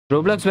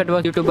Roblox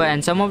Bedwars YouTuber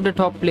and some of the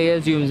top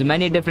players use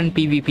many different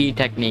PvP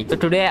techniques. So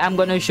today I'm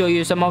gonna show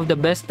you some of the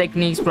best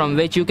techniques from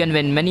which you can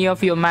win many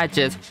of your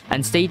matches,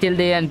 and stay till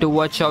the end to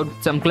watch out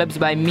some clips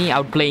by me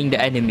outplaying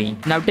the enemy.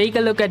 Now take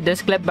a look at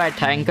this clip by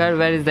Tanqr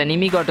where his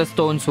enemy got a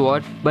stone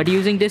sword, but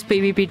using this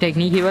PvP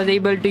technique he was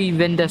able to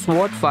win the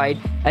sword fight.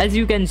 As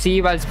you can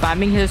see, while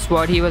spamming his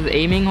sword he was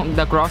aiming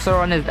the crosser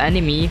on his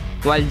enemy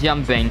while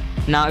jumping.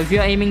 Now if you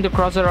are aiming the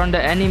crosser on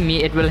the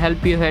enemy, it will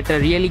help you hit a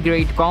really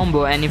great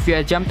combo, and if you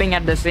are jumping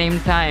at the same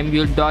time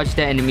you'll dodge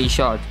the enemy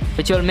shot,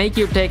 which will make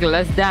you take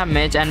less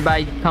damage. And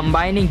by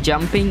combining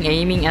jumping,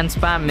 aiming and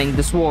spamming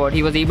the sword,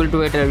 he was able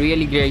to hit a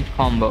really great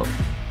combo.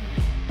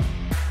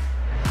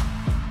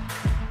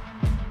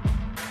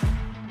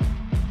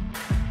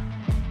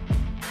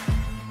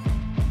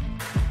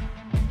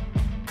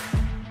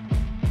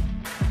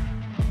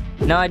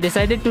 Now I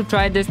decided to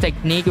try this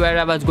technique where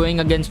I was going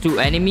against two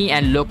enemy,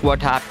 and look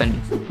what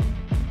happened.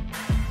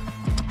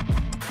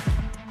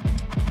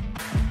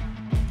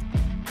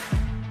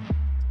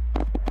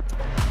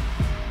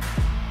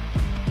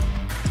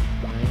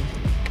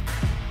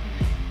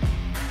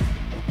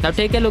 Now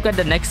take a look at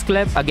the next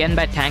clip again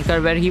by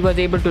Tanqr where he was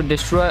able to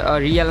destroy a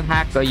real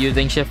hacker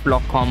using shift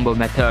lock combo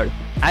method.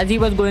 As he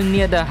was going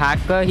near the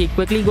hacker, he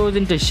quickly goes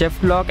into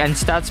shift lock and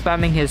starts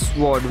spamming his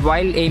sword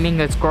while aiming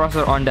his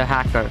crosser on the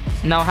hacker.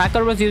 Now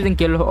hacker was using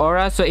kill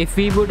aura, so if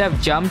he would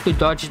have jumped to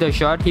dodge the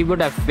shot, he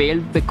would have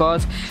failed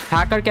because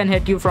hacker can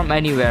hit you from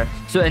anywhere.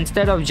 So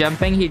instead of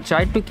jumping, he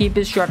tried to keep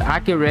his shot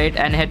accurate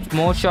and hit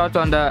more shots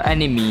on the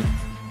enemy.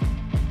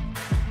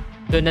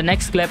 So in the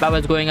next clip I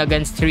was going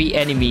against 3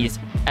 enemies,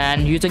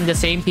 and using the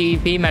same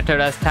PvP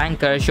method as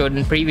Tanqr showed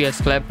in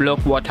previous clip, look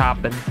what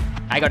happened.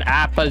 I got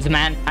apples,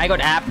 man. I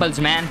got apples,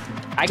 man.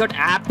 I got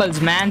apples,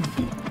 man.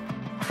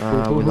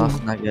 We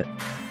lost nugget.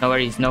 No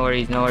worries, no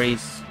worries, no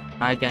worries.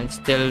 I can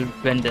still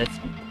win this.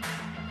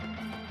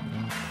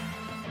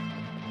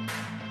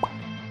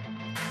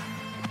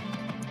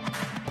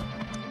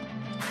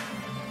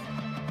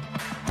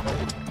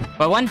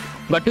 Got one,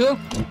 got two.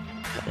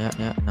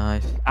 Yeah,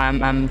 nice.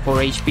 I'm 4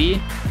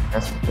 HP.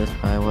 That's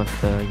I was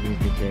the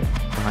UV kit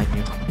behind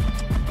you.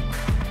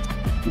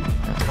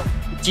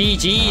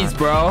 GG's,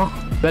 bro.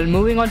 Well,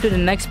 moving on to the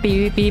next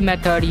PvP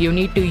method, you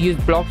need to use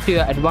blocks to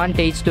your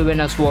advantage to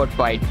win a sword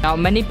fight. Now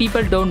many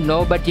people don't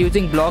know, but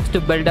using blocks to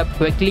build up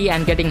quickly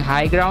and getting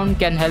high ground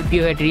can help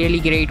you hit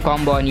really great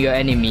combo on your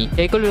enemy.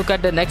 Take a look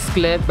at the next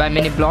clip by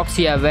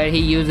MiniBloxia where he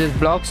uses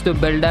blocks to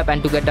build up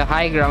and to get a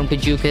high ground to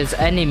juke his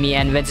enemy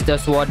and wins the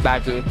sword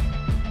battle.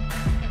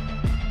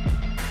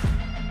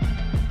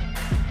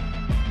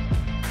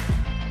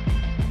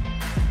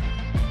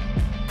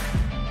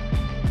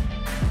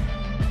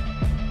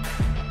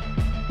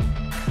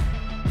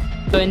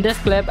 So in this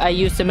clip, I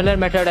used similar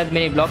method as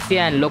MiniBloxia,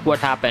 and look what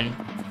happened.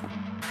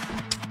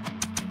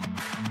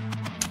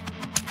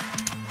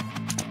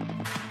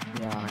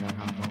 Yeah, I got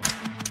combo.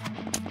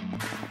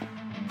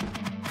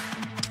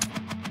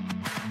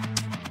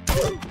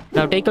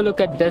 Now take a look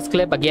at this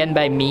clip again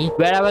by me,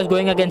 where I was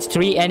going against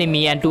 3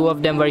 enemy and 2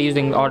 of them were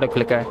using auto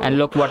clicker, and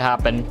look what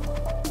happened.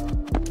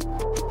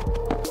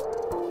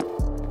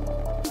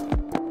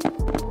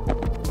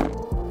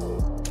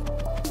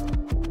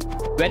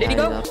 Where did he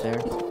go? He's up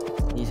there.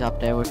 He's up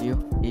there with you.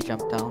 He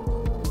jumped down.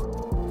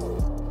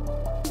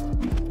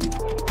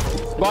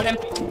 Got him.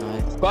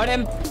 Nice. Got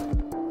him.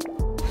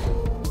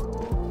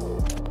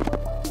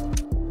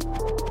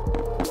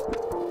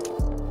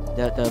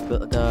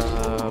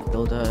 The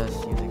builder is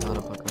using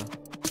auto clicker.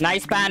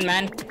 Nice pan,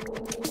 man.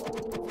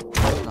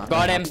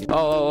 Got him.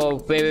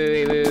 Oh,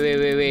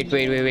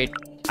 wait.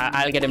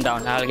 I'll get him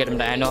down. I'll get him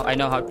down. I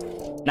know how.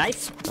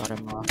 Nice. Got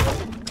him off.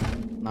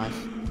 Nice.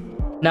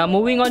 Now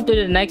moving on to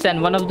the next,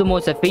 and one of the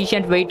most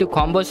efficient way to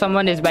combo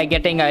someone is by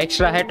getting an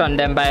extra hit on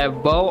them by a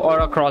bow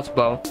or a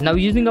crossbow. Now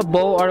using a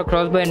bow or a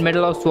crossbow in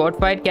middle of sword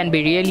fight can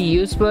be really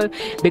useful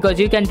because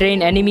you can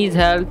drain enemies'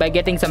 health by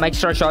getting some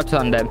extra shots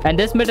on them, and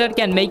this method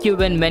can make you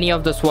win many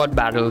of the sword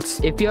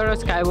battles. If you're a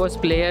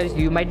Skywars player,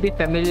 you might be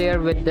familiar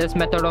with this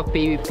method of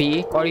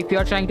PvP, or if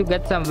you're trying to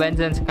get some wins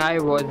in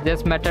Skywars,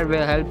 this method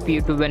will help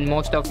you to win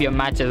most of your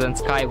matches in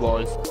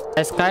Skywars.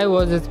 As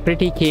Skywars is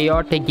pretty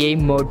chaotic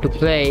game mode to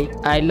play,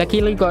 I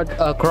luckily got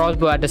a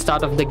crossbow at the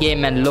start of the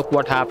game, and look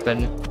what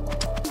happened.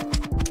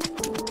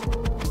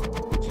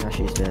 Yeah,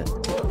 she's dead.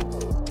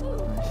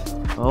 Nice.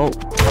 Oh.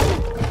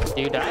 Did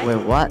you die?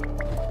 Wait, what?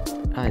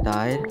 I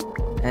died.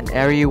 And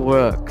area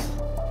works.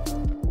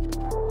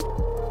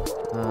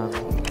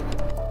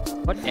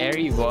 What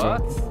area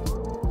works?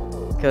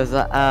 Cause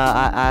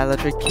I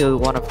literally killed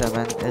one of them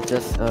and it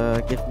just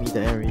give me the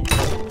area.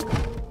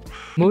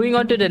 Moving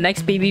on to the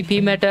next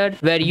PvP method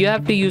where you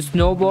have to use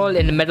snowball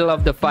in the middle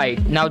of the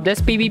fight. Now this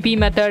PvP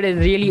method is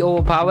really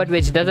overpowered,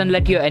 which doesn't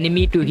let your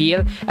enemy to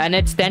heal, and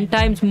it's 10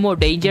 times more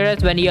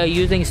dangerous when you are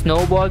using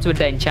snowballs with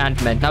the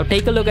enchantment. Now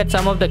take a look at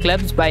some of the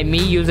clips by me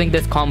using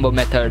this combo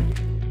method.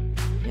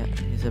 Yeah,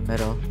 he's in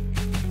middle.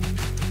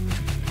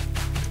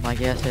 My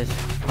guess is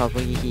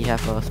probably he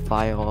have a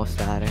spy or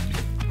static.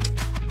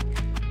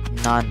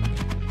 None.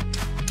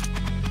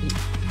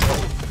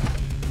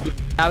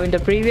 Now in the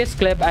previous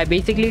clip, I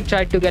basically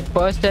tried to get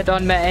first hit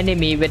on my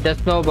enemy with the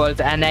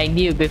snowballs, and I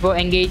knew before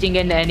engaging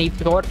in any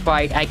sword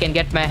fight, I can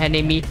get my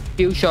enemy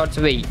few shots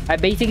away. I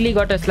basically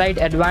got a slight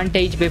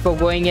advantage before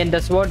going in the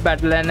sword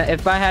battle, and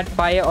if I had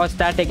fire or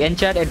static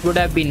enchant, it would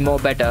have been more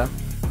better.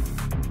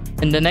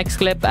 In the next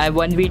clip, I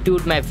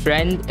 1v2'd my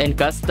friend in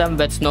custom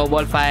with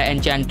snowball fire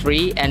enchant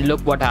 3, and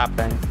look what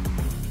happened.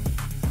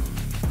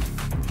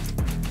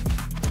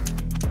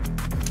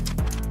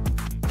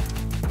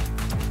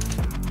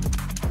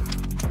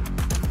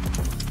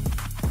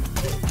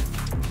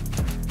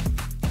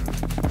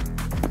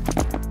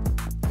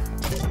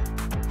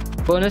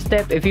 Bonus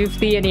tip, if you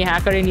see any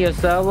hacker in your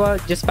server,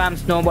 just spam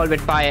snowball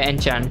with fire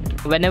enchant.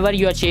 Whenever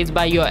you are chased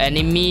by your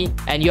enemy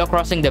and you are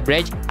crossing the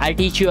bridge, I'll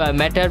teach you a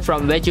method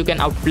from which you can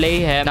outplay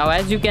him. Now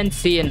as you can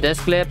see in this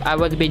clip, I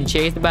was being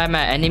chased by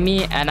my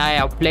enemy and I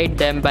outplayed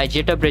them by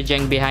jitter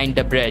bridging behind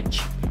the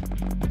bridge.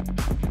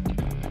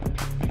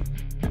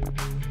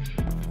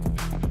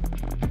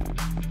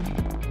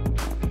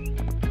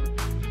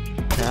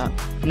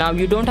 Now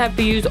you don't have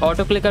to use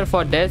auto clicker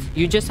for this,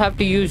 you just have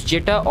to use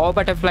jitter or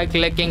butterfly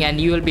clicking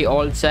and you will be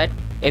all set.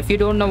 If you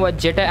don't know what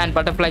jitter and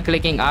butterfly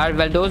clicking are,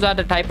 well those are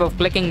the type of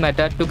clicking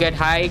method to get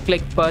high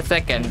click per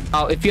second.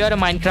 Now if you are a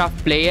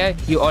Minecraft player,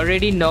 you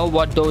already know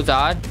what those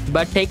are,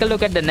 but take a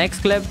look at the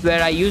next clip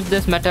where I use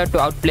this method to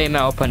outplay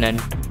my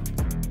opponent.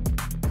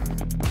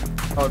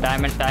 Oh,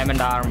 diamond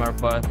armor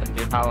person,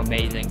 dude, how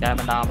amazing.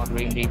 Diamond armor,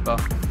 green reaper.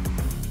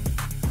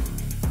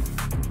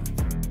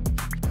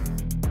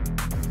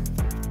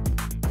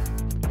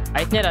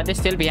 Aitner, are they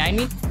still behind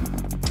me?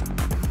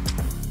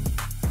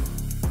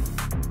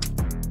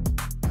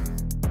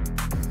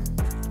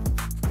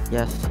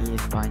 Yes, he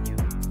is behind you.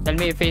 Tell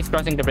me if he's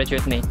crossing the bridge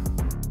with me.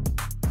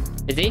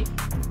 Is he?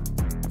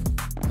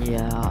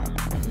 Yeah,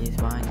 he is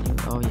behind you.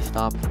 Oh, he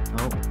stopped.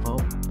 Oh,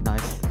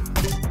 nice.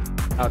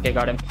 Okay,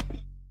 got him.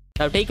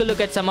 Now take a look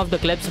at some of the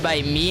clips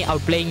by me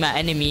outplaying my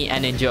enemy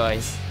and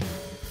enjoy.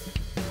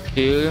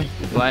 2,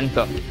 1,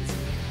 go.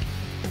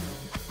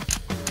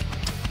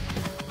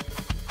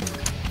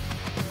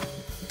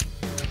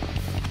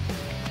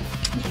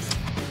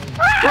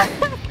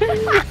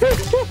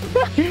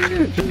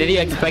 Did you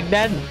expect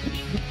that?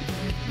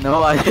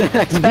 No, I didn't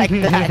expect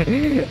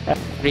that.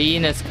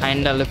 Green is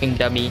kinda looking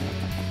dummy.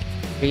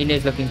 Green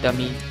is looking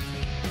dummy.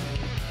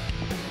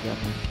 Yeah.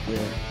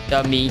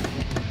 Dummy.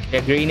 Yeah,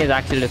 green is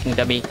actually looking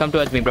dummy. Come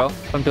towards me, bro.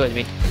 Come towards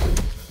me.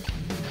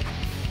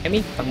 Near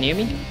me? Come near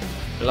me.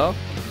 Hello?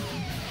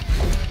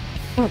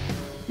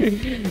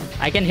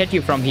 I can hit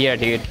you from here,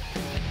 dude.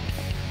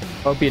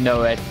 Hope you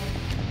know it.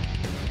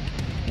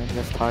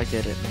 Just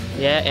target it.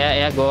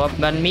 Yeah. Go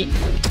up on me.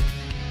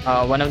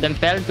 One of them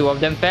fell. 2 of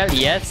them fell.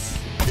 Yes.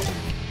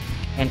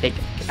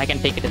 I can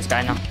take it this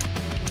guy now.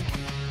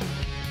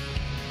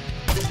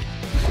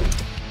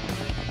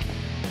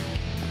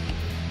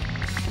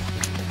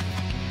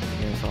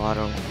 There's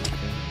auto.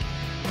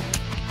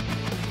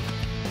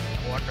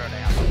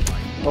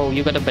 Oh,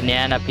 you got a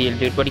banana peel,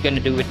 dude. What are you gonna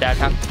do with that,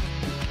 huh?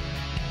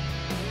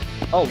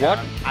 Oh, what?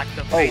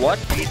 Oh, what?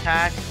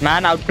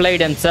 Man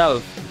outplayed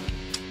himself.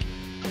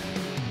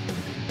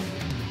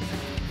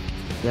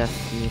 Yes,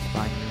 he is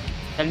behind you.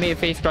 Tell me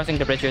if he's crossing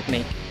the bridge with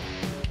me.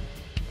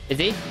 Is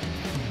he?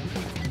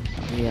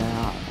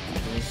 Yeah,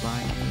 he is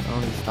behind you. Oh,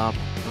 he stopped.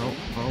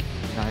 Oh,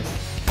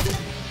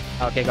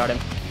 nice. Okay, got him.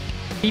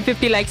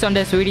 50 likes on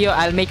this video,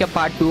 I'll make a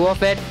part 2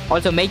 of it.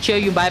 Also, make sure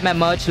you buy my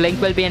merch,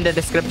 link will be in the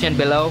description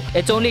below.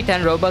 It's only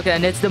 10 Robux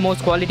and it's the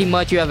most quality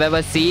merch you have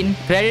ever seen.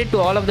 Credit to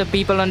all of the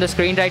people on the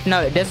screen right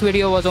now. This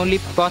video was only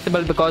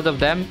possible because of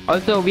them.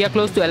 Also, we are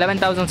close to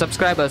 11,000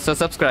 subscribers, so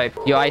subscribe.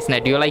 Yo,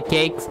 Icenet, do you like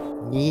cakes?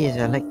 Yes,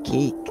 I like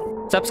cake.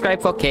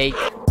 Subscribe for cake.